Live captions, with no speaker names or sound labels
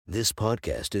This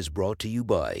podcast is brought to you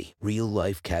by Real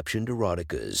Life Captioned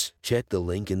Eroticas. Check the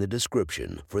link in the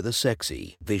description for the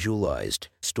sexy, visualized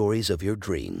stories of your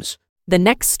dreams. The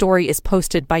next story is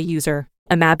posted by user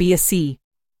Amabia C.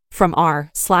 from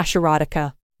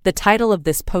r/erotica. The title of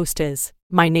this post is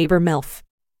My Neighbor MILF.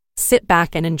 Sit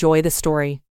back and enjoy the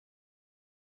story.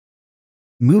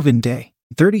 Move-in day.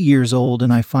 30 years old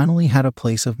and I finally had a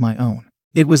place of my own.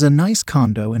 It was a nice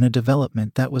condo in a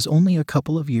development that was only a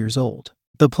couple of years old.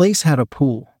 The place had a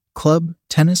pool, club,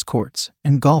 tennis courts,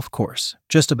 and golf course,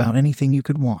 just about anything you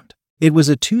could want. It was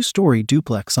a 2-story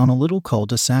duplex on a little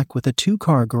cul-de-sac with a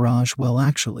 2-car garage, well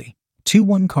actually, 2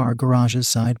 1-car garages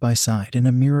side by side and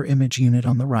a mirror image unit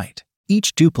on the right.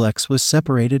 Each duplex was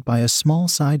separated by a small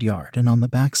side yard and on the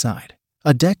back side,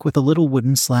 a deck with a little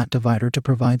wooden slat divider to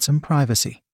provide some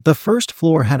privacy. The first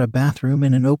floor had a bathroom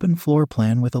and an open floor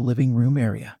plan with a living room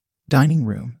area, dining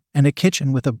room, and a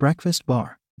kitchen with a breakfast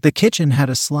bar. The kitchen had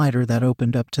a slider that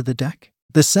opened up to the deck.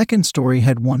 The second story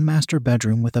had 1 master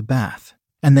bedroom with a bath,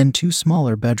 and then 2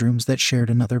 smaller bedrooms that shared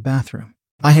another bathroom.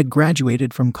 I had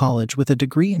graduated from college with a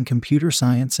degree in computer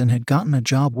science and had gotten a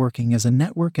job working as a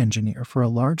network engineer for a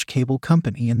large cable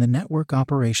company in the network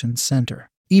operations center.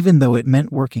 Even though it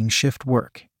meant working shift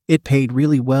work, it paid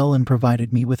really well and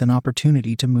provided me with an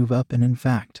opportunity to move up, and in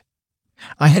fact,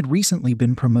 I had recently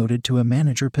been promoted to a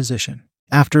manager position.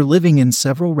 After living in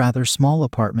several rather small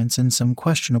apartments in some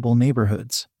questionable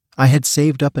neighborhoods, I had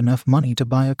saved up enough money to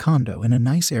buy a condo in a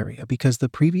nice area because the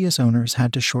previous owners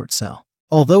had to short sell.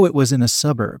 Although it was in a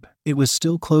suburb, it was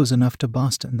still close enough to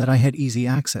Boston that I had easy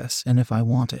access, and if I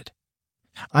wanted,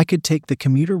 I could take the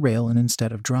commuter rail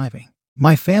instead of driving.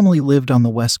 My family lived on the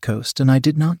West Coast and I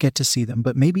did not get to see them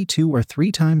but maybe 2 or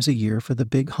 3 times a year for the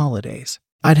big holidays.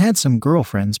 I'd had some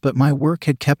girlfriends, but my work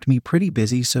had kept me pretty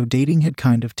busy, so dating had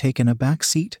kind of taken a back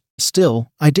seat.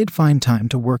 Still, I did find time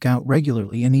to work out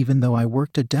regularly, and even though I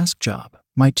worked a desk job,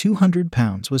 my 200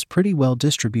 pounds was pretty well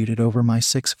distributed over my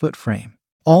 6-foot frame.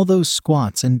 All those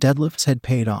squats and deadlifts had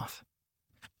paid off,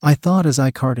 I thought, as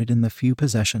I carted in the few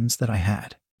possessions that I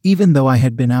had. Even though I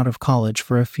had been out of college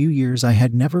for a few years, I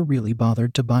had never really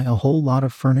bothered to buy a whole lot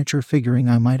of furniture, figuring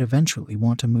I might eventually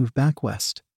want to move back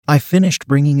west. I finished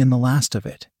bringing in the last of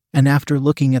it, and after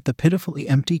looking at the pitifully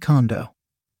empty condo,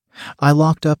 I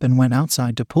locked up and went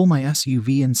outside to pull my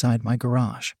SUV inside my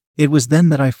garage. It was then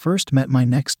that I first met my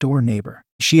next-door neighbor.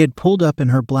 She had pulled up in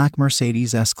her black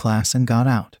Mercedes S-Class and got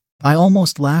out. I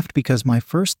almost laughed because my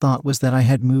first thought was that I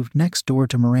had moved next door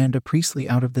to Miranda Priestly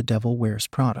out of The Devil Wears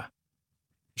Prada.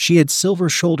 She had silver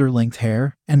shoulder-length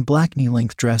hair and black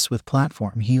knee-length dress with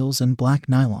platform heels and black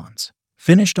nylons,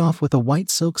 finished off with a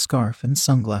white silk scarf and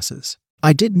sunglasses.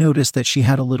 I did notice that she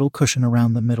had a little cushion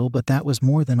around the middle, but that was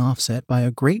more than offset by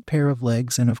a great pair of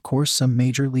legs and of course some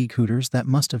major league hooters that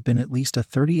must have been at least a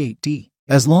 38D.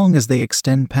 As long as they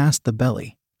extend past the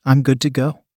belly, I'm good to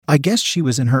go. I guessed she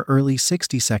was in her early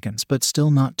 60 seconds, but still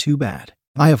not too bad.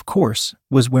 I, of course,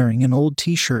 was wearing an old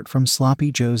t-shirt from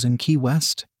Sloppy Joe's in Key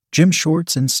West, gym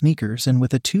shorts and sneakers, and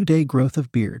with a 2-day growth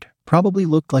of beard, probably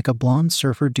looked like a blonde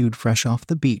surfer dude fresh off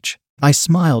the beach. I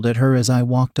smiled at her as I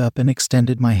walked up and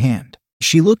extended my hand.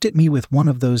 She looked at me with one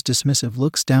of those dismissive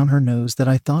looks down her nose that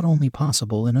I thought only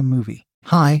possible in a movie.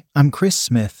 "Hi, I'm Chris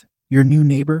Smith, your new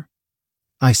neighbor,"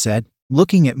 I said,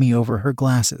 looking at me over her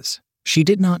glasses. She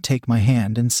did not take my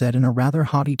hand and said in a rather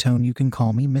haughty tone, "You can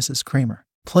call me Mrs. Kramer."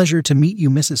 "Pleasure to meet you,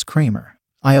 Mrs. Kramer.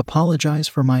 I apologize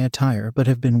for my attire but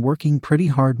have been working pretty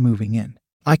hard moving in."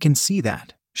 "I can see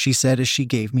that," she said as she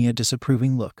gave me a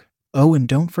disapproving look. "Oh, and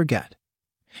don't forget,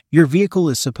 your vehicle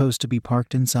is supposed to be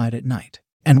parked inside at night."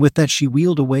 And with that she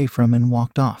wheeled away from and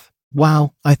walked off.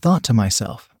 Wow, I thought to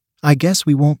myself. I guess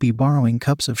we won't be borrowing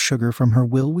cups of sugar from her,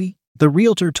 will we? The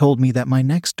realtor told me that my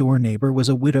next-door neighbor was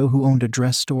a widow who owned a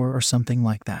dress store or something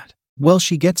like that. Well,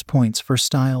 she gets points for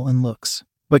style and looks,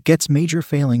 but gets major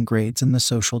failing grades in the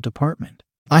social department.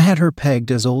 I had her pegged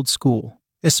as old school,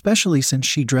 especially since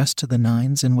she dressed to the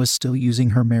nines and was still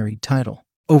using her married title.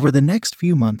 Over the next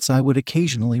few months I would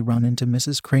occasionally run into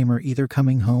Mrs. Kramer either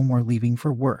coming home or leaving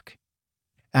for work,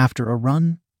 after a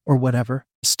run, or whatever.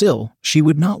 Still, she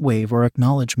would not wave or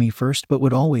acknowledge me first but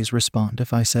would always respond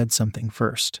if I said something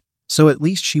first. So at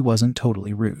least she wasn't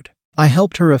totally rude. I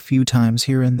helped her a few times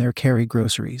here and there carry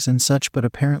groceries and such, but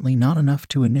apparently not enough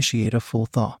to initiate a full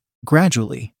thaw.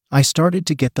 Gradually, I started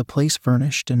to get the place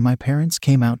furnished and my parents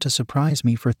came out to surprise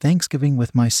me for Thanksgiving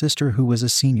with my sister who was a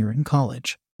senior in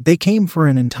college. They came for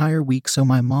an entire week, so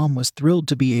my mom was thrilled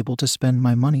to be able to spend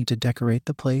my money to decorate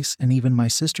the place, and even my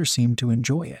sister seemed to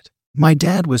enjoy it. My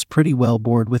dad was pretty well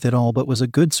bored with it all but was a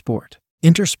good sport,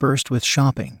 interspersed with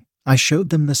shopping. I showed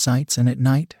them the sights, and at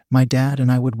night, my dad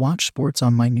and I would watch sports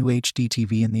on my new HD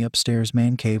TV in the upstairs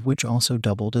man cave, which also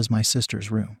doubled as my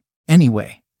sister's room.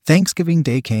 Anyway, Thanksgiving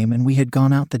Day came and we had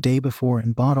gone out the day before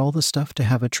and bought all the stuff to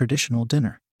have a traditional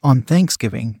dinner. On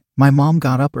Thanksgiving, my mom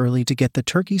got up early to get the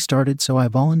turkey started, so I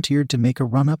volunteered to make a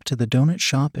run up to the donut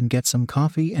shop and get some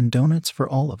coffee and donuts for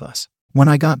all of us. When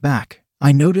I got back,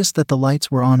 I noticed that the lights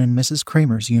were on in Mrs.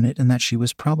 Kramer's unit and that she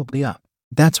was probably up.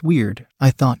 That's weird,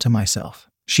 I thought to myself.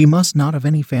 She must not have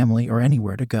any family or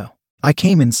anywhere to go. I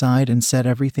came inside and set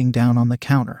everything down on the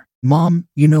counter. Mom,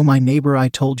 you know my neighbor I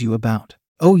told you about?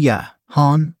 Oh yeah,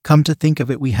 hon, come to think of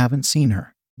it, we haven't seen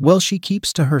her. Well, she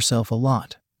keeps to herself a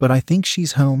lot, but I think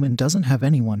she's home and doesn't have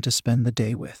anyone to spend the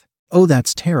day with. Oh,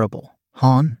 that's terrible,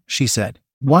 hon, she said.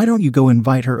 Why don't you go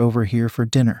invite her over here for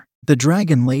dinner? The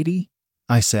dragon lady?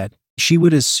 I said. She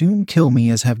would as soon kill me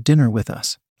as have dinner with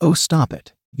us. Oh, stop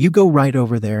it. You go right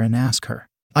over there and ask her.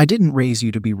 I didn't raise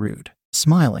you to be rude.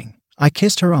 Smiling, I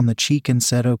kissed her on the cheek and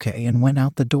said okay and went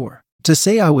out the door. To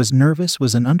say I was nervous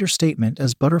was an understatement,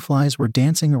 as butterflies were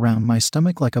dancing around my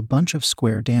stomach like a bunch of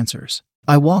square dancers.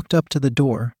 I walked up to the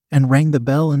door and rang the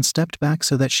bell and stepped back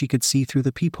so that she could see through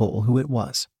the peephole who it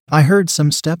was. I heard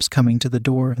some steps coming to the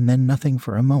door and then nothing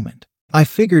for a moment. I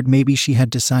figured maybe she had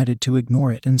decided to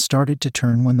ignore it and started to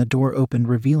turn when the door opened,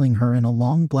 revealing her in a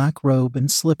long black robe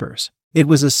and slippers. It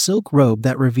was a silk robe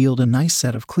that revealed a nice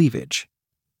set of cleavage.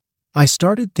 I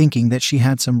started thinking that she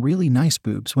had some really nice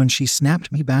boobs when she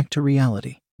snapped me back to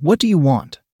reality. What do you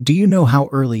want? Do you know how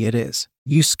early it is?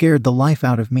 You scared the life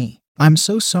out of me. I'm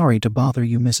so sorry to bother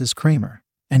you, Mrs. Kramer.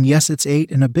 And yes, it's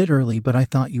 8 and a bit early, but I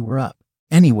thought you were up.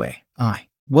 Anyway,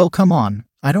 well, come on.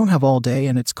 I don't have all day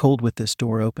and it's cold with this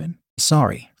door open.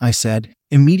 Sorry, I said,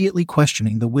 immediately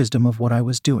questioning the wisdom of what I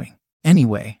was doing.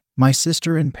 Anyway, my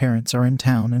sister and parents are in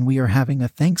town and we are having a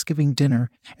Thanksgiving dinner,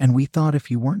 and we thought if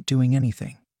you weren't doing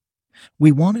anything,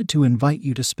 we wanted to invite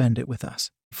you to spend it with us.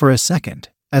 For a second,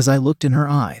 as I looked in her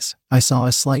eyes, I saw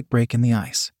a slight break in the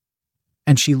ice.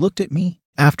 And she looked at me.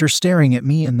 After staring at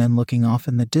me and then looking off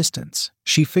in the distance,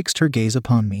 she fixed her gaze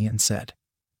upon me and said,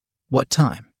 "What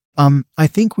time?" I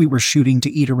think we were shooting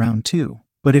to eat around 2,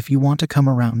 but if you want to come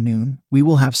around noon, we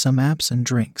will have some apps and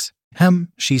drinks.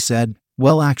 She said,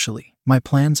 well, actually, my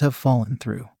plans have fallen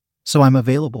through, so I'm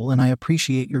available and I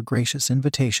appreciate your gracious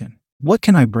invitation. What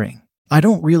can I bring? I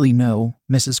don't really know,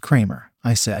 Mrs. Kramer,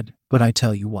 I said, but I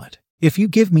tell you what, if you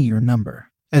give me your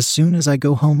number, as soon as I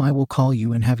go home I will call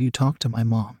you and have you talk to my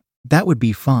mom. That would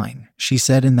be fine, she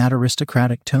said in that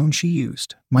aristocratic tone she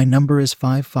used. My number is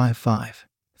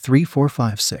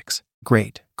 555-3456.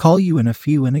 Great. Call you in a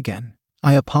few, and again,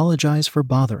 I apologize for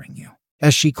bothering you.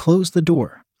 As she closed the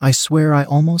door, I swear I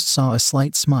almost saw a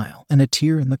slight smile and a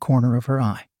tear in the corner of her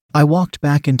eye. I walked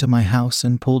back into my house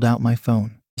and pulled out my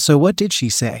phone. So what did she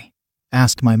say?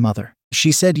 Asked my mother.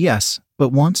 She said yes, but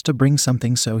wants to bring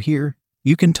something, so here,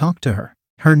 you can talk to her.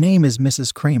 Her name is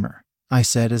Mrs. Kramer, I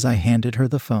said as I handed her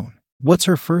the phone. What's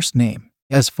her first name?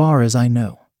 As far as I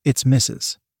know, it's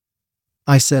Mrs.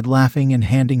 I said, laughing and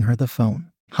handing her the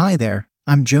phone. Hi there,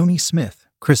 I'm Joni Smith,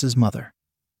 Chris's mother.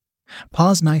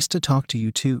 Pa's nice to talk to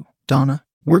you too, Donna.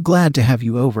 We're glad to have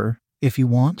you over. If you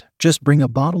want, just bring a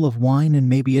bottle of wine and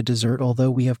maybe a dessert, although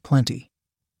we have plenty.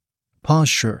 Pa's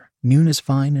sure, noon is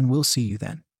fine and we'll see you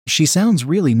then. She sounds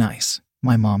really nice,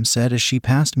 my mom said as she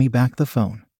passed me back the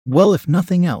phone. Well, if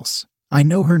nothing else, I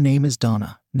know her name is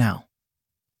Donna now,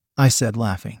 I said,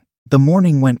 laughing. The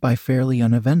morning went by fairly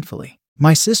uneventfully.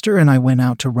 My sister and I went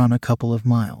out to run a couple of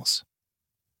miles.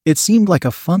 It seemed like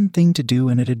a fun thing to do,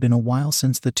 and it had been a while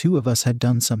since the two of us had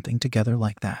done something together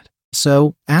like that.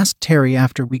 So, asked Terry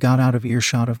after we got out of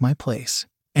earshot of my place.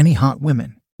 Any hot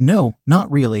women? No, not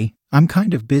really. I'm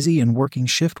kind of busy and working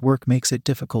shift work makes it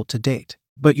difficult to date.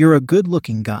 But you're a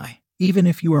good-looking guy, even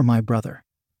if you are my brother.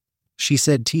 She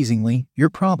said teasingly, your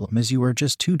problem is you are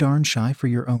just too darn shy for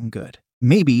your own good.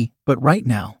 Maybe, but right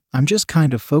now, I'm just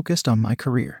kind of focused on my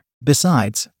career.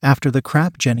 Besides, after the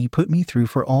crap Jenny put me through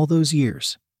for all those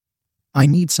years, I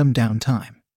need some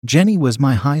downtime. Jenny was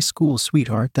my high school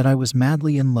sweetheart that I was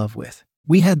madly in love with.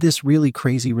 We had this really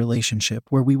crazy relationship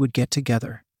where we would get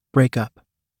together, break up,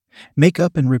 make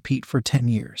up and repeat for 10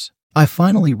 years. I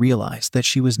finally realized that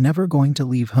she was never going to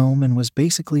leave home and was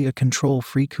basically a control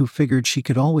freak who figured she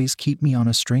could always keep me on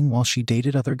a string while she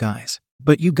dated other guys.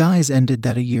 But you guys ended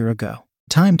that a year ago.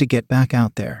 Time to get back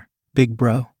out there, big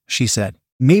bro, she said.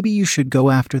 Maybe you should go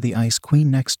after the ice queen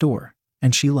next door.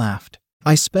 And she laughed.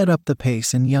 I sped up the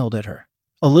pace and yelled at her.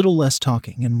 A little less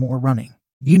talking and more running.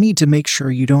 You need to make sure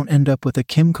you don't end up with a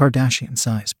Kim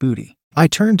Kardashian-sized booty. I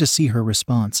turned to see her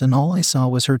response and all I saw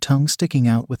was her tongue sticking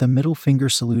out with a middle finger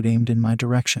salute aimed in my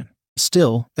direction.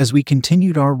 Still, as we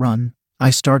continued our run, I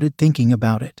started thinking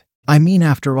about it.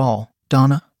 After all,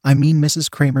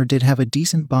 Mrs. Kramer did have a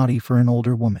decent body for an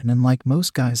older woman, and like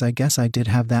most guys, I guess I did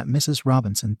have that Mrs.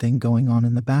 Robinson thing going on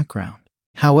in the background.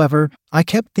 However, I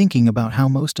kept thinking about how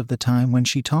most of the time when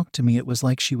she talked to me it was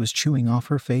like she was chewing off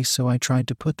her face, so I tried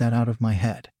to put that out of my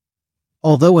head.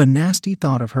 Although a nasty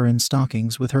thought of her in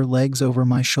stockings with her legs over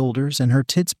my shoulders and her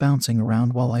tits bouncing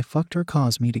around while I fucked her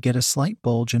caused me to get a slight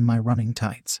bulge in my running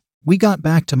tights. We got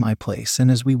back to my place,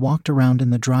 and as we walked around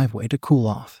in the driveway to cool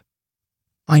off,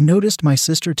 I noticed my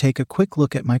sister take a quick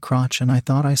look at my crotch, and I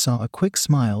thought I saw a quick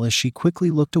smile as she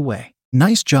quickly looked away.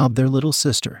 "Nice job there, little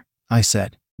sister," I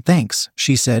said. "Thanks,"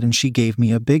 she said, and she gave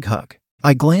me a big hug.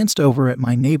 I glanced over at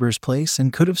my neighbor's place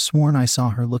and could have sworn I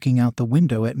saw her looking out the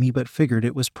window at me, but figured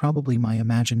it was probably my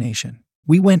imagination.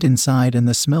 We went inside, and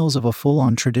the smells of a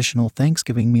full-on traditional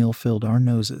Thanksgiving meal filled our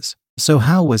noses. "So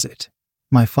how was it?"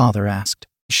 my father asked.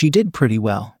 "She did pretty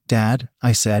well, Dad,"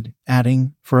 I said,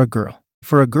 adding, "For a girl."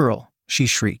 "For a girl," she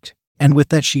shrieked. And with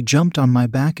that she jumped on my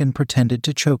back and pretended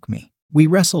to choke me. We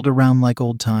wrestled around like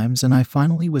old times, and I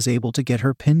finally was able to get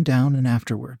her pinned down, and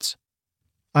afterwards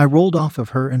I rolled off of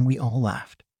her and we all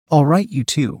laughed. "All right, you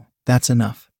two, that's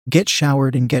enough. Get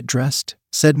showered and get dressed,"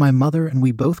 said my mother, and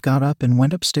we both got up and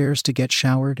went upstairs to get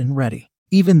showered and ready.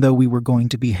 Even though we were going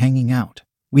to be hanging out,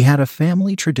 we had a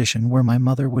family tradition where my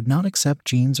mother would not accept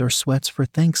jeans or sweats for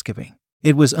Thanksgiving.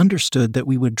 It was understood that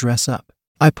we would dress up.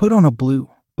 I put on a blue,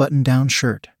 button-down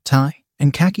shirt, tie,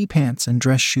 and khaki pants and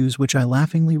dress shoes, which I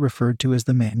laughingly referred to as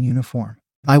the man uniform.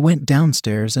 I went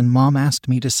downstairs and Mom asked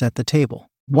me to set the table.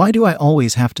 "Why do I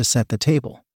always have to set the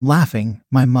table?" Laughing,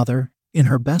 my mother, in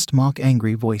her best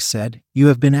mock-angry voice, said, "You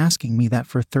have been asking me that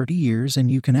for 30 years,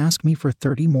 and you can ask me for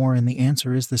 30 more, and the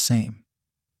answer is the same.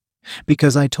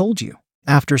 Because I told you."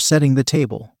 After setting the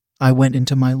table, I went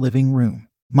into my living room.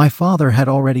 My father had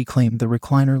already claimed the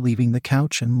recliner, leaving the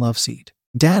couch and love seat.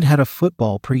 Dad had a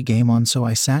football pregame on, so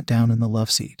I sat down in the love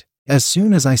seat. As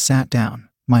soon as I sat down,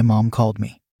 my mom called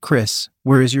me. "Chris,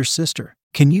 where is your sister?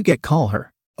 Can you call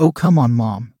her?" "Oh, come on,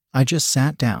 Mom. I just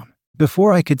sat down."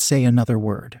 Before I could say another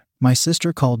word, my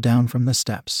sister called down from the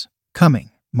steps.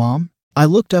 "Coming, Mom." I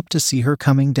looked up to see her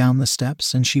coming down the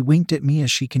steps, and she winked at me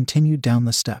as she continued down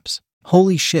the steps.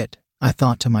 Holy shit, I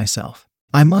thought to myself.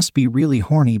 I must be really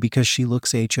horny because she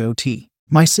looks hot.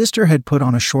 My sister had put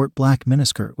on a short black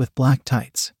miniskirt with black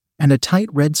tights, and a tight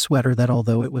red sweater that,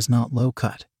 although it was not low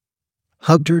cut,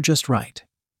 hugged her just right,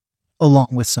 along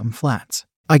with some flats.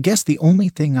 I guess the only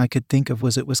thing I could think of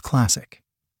was it was classic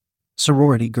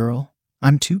sorority girl,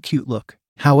 I'm too cute look.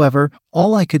 However,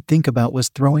 all I could think about was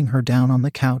throwing her down on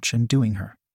the couch and doing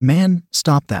her. "Man,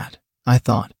 stop that," I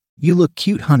thought. "You look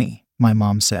cute, honey," my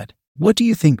mom said. "What do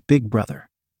you think, big brother?"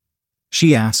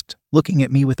 she asked, looking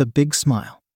at me with a big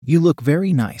smile. "You look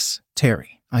very nice,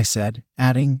 Terry," I said,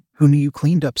 adding, "Who knew you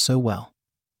cleaned up so well?"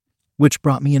 Which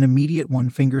brought me an immediate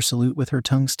one-finger salute with her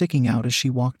tongue sticking out as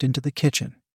she walked into the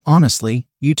kitchen. "Honestly,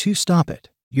 you two stop it.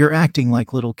 You're acting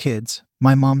like little kids,"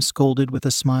 my mom scolded with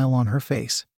a smile on her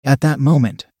face. At that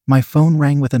moment, my phone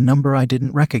rang with a number I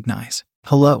didn't recognize.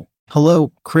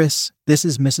 Hello, Chris, this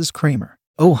is Mrs. Kramer."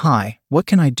 "Oh, hi, what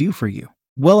can I do for you?"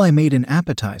 "Well, I made an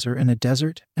appetizer and a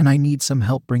dessert, and I need some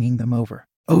help bringing them over."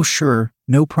 "Oh, sure,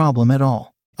 no problem at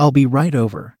all. I'll be right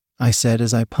over," I said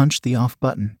as I punched the off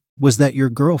button. "Was that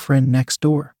your girlfriend next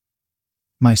door?"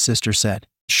 my sister said.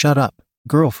 "Shut up,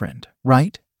 girlfriend,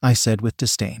 right?" I said with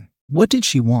disdain. "What did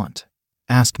she want?"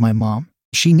 asked my mom.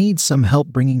 "She needs some help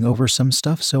bringing over some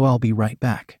stuff, so I'll be right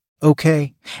back."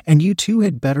 "Okay, and you two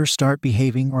had better start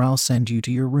behaving or I'll send you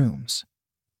to your rooms,"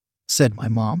 said my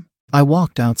mom. I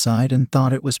walked outside and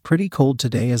thought it was pretty cold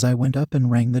today as I went up and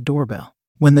rang the doorbell.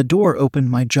 When the door opened,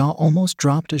 my jaw almost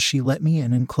dropped as she let me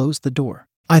in and closed the door.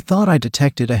 I thought I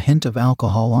detected a hint of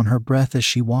alcohol on her breath as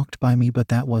she walked by me, but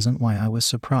that wasn't why I was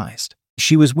surprised.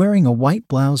 She was wearing a white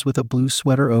blouse with a blue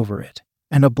sweater over it,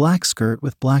 and a black skirt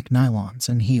with black nylons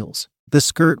and heels. The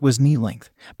skirt was knee-length,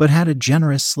 but had a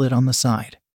generous slit on the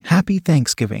side. "Happy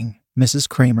Thanksgiving, Mrs.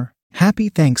 Kramer." "Happy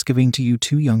Thanksgiving to you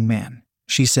too, young man,"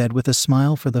 she said with a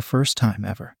smile for the first time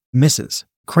ever. "Mrs.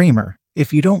 Kramer,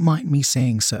 if you don't mind me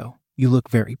saying so, you look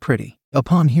very pretty."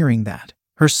 Upon hearing that,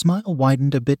 her smile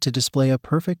widened a bit to display a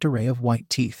perfect array of white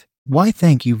teeth. "Why,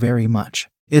 thank you very much.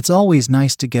 It's always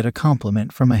nice to get a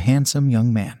compliment from a handsome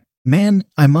young man." Man,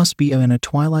 I must be in a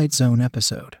Twilight Zone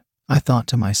episode, I thought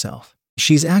to myself.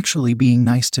 She's actually being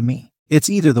nice to me. It's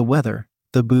either the weather,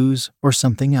 the booze, or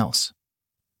something else.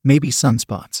 Maybe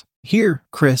sunspots. "Here,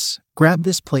 Chris, grab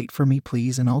this plate for me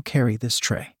please, and I'll carry this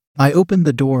tray." I opened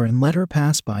the door and let her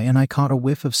pass by, and I caught a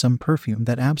whiff of some perfume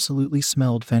that absolutely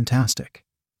smelled fantastic.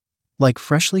 like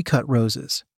freshly cut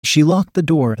roses. She locked the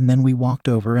door and then we walked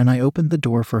over and I opened the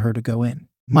door for her to go in.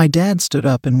 My dad stood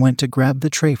up and went to grab the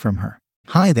tray from her.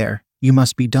 "Hi there, you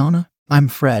must be Donna? I'm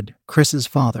Fred, Chris's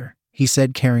father," he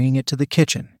said, carrying it to the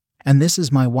kitchen. "And this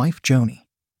is my wife Joni.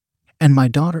 And my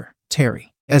daughter,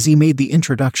 Terry." As he made the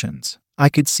introductions, I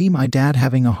could see my dad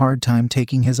having a hard time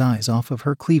taking his eyes off of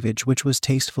her cleavage, which was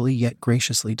tastefully yet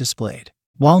graciously displayed.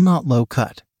 While not low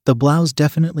cut, the blouse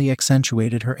definitely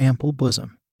accentuated her ample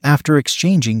bosom. After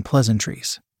exchanging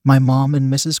pleasantries, my mom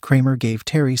and Mrs. Kramer gave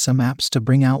Terry some apps to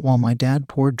bring out while my dad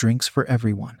poured drinks for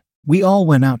everyone. We all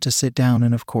went out to sit down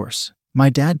and of course, my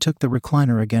dad took the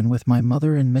recliner again with my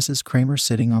mother and Mrs. Kramer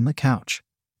sitting on the couch,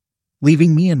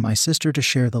 leaving me and my sister to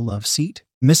share the love seat.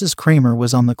 Mrs. Kramer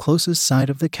was on the closest side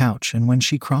of the couch, and when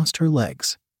she crossed her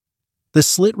legs, the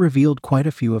slit revealed quite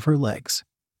a few of her legs,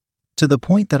 to the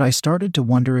point that I started to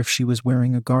wonder if she was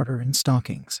wearing a garter and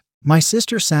stockings. My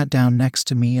sister sat down next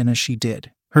to me, and as she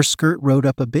did, her skirt rode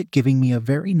up a bit, giving me a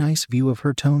very nice view of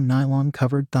her toned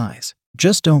nylon-covered thighs.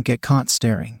 Just don't get caught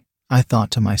staring, I thought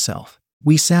to myself.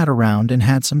 We sat around and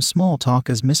had some small talk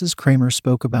as Mrs. Kramer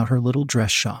spoke about her little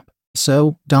dress shop.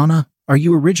 "So, Donna, are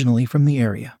you originally from the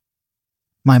area?"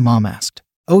 my mom asked.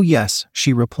 "Oh yes,"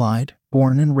 she replied,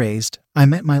 "born and raised. I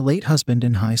met my late husband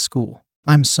in high school."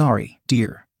 "I'm sorry,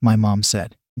 dear," my mom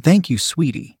said. "Thank you,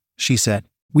 sweetie," she said.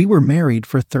 "We were married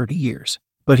for 30 years,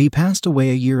 but he passed away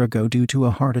a year ago due to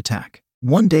a heart attack.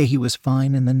 One day he was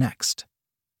fine and the next."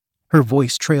 Her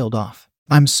voice trailed off.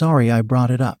 "I'm sorry I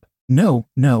brought it up." No,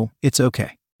 it's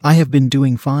okay. I have been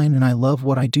doing fine and I love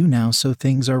what I do now, so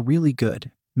things are really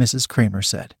good," Mrs. Kramer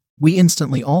said. We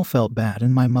instantly all felt bad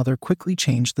and my mother quickly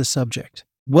changed the subject.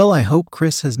 "Well, I hope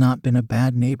Chris has not been a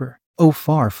bad neighbor." "Oh,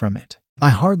 far from it. I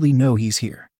hardly know he's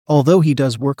here. Although he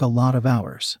does work a lot of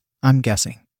hours, I'm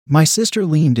guessing." My sister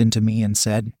leaned into me and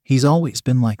said, "He's always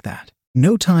been like that.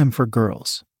 No time for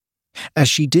girls." As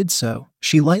she did so,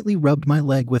 she lightly rubbed my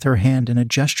leg with her hand in a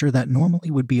gesture that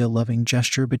normally would be a loving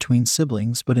gesture between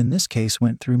siblings, but in this case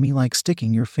went through me like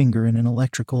sticking your finger in an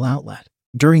electrical outlet.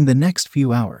 During the next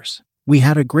few hours, we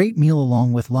had a great meal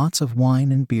along with lots of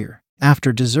wine and beer.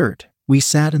 After dessert, we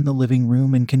sat in the living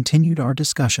room and continued our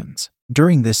discussions.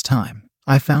 During this time,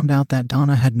 I found out that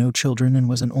Donna had no children and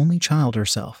was an only child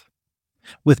herself,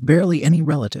 with barely any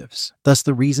relatives, thus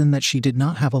the reason that she did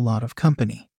not have a lot of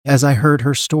company. As I heard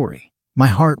her story, my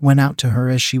heart went out to her,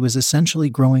 as she was essentially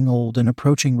growing old and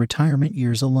approaching retirement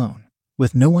years alone,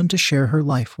 with no one to share her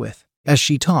life with. As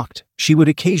she talked, she would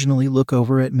occasionally look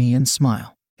over at me and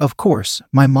smile. Of course,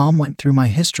 my mom went through my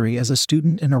history as a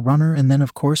student and a runner, and then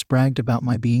of course bragged about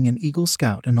my being an Eagle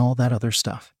Scout and all that other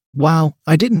stuff. "Wow,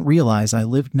 I didn't realize I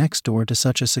lived next door to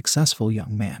such a successful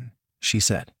young man," she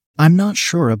said. "I'm not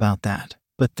sure about that,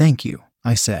 but thank you,"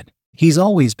 I said. "He's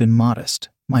always been modest,"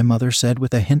 my mother said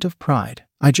with a hint of pride.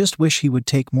 "I just wish he would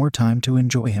take more time to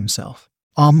enjoy himself."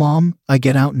 "Aw, Mom, I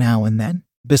get out now and then.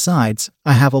 Besides,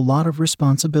 I have a lot of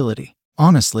responsibility."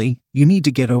 "Honestly, you need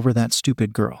to get over that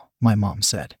stupid girl," my mom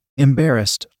said.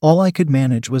 Embarrassed, all I could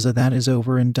manage was a "that is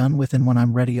over and done with, and when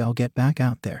I'm ready I'll get back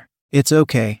out there." "It's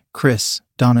okay, Chris,"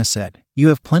 Donna said. "You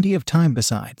have plenty of time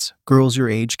besides. Girls your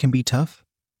age can be tough."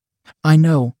 "I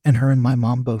know," and her and my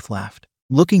mom both laughed.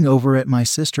 Looking over at my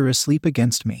sister asleep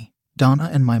against me, Donna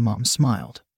and my mom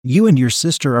smiled. "You and your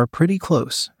sister are pretty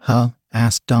close, huh?"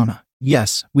 asked Donna.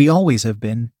 "Yes, we always have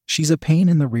been. She's a pain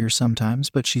in the rear sometimes,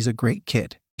 but she's a great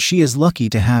kid." "She is lucky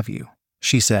to have you,"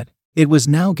 she said. It was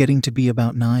now getting to be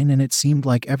about 9 and it seemed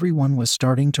like everyone was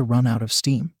starting to run out of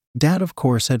steam. Dad, of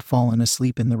course, had fallen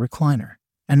asleep in the recliner,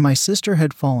 and my sister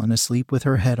had fallen asleep with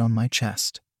her head on my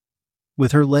chest,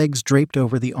 with her legs draped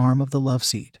over the arm of the love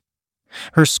seat,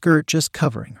 her skirt just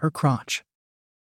covering her crotch.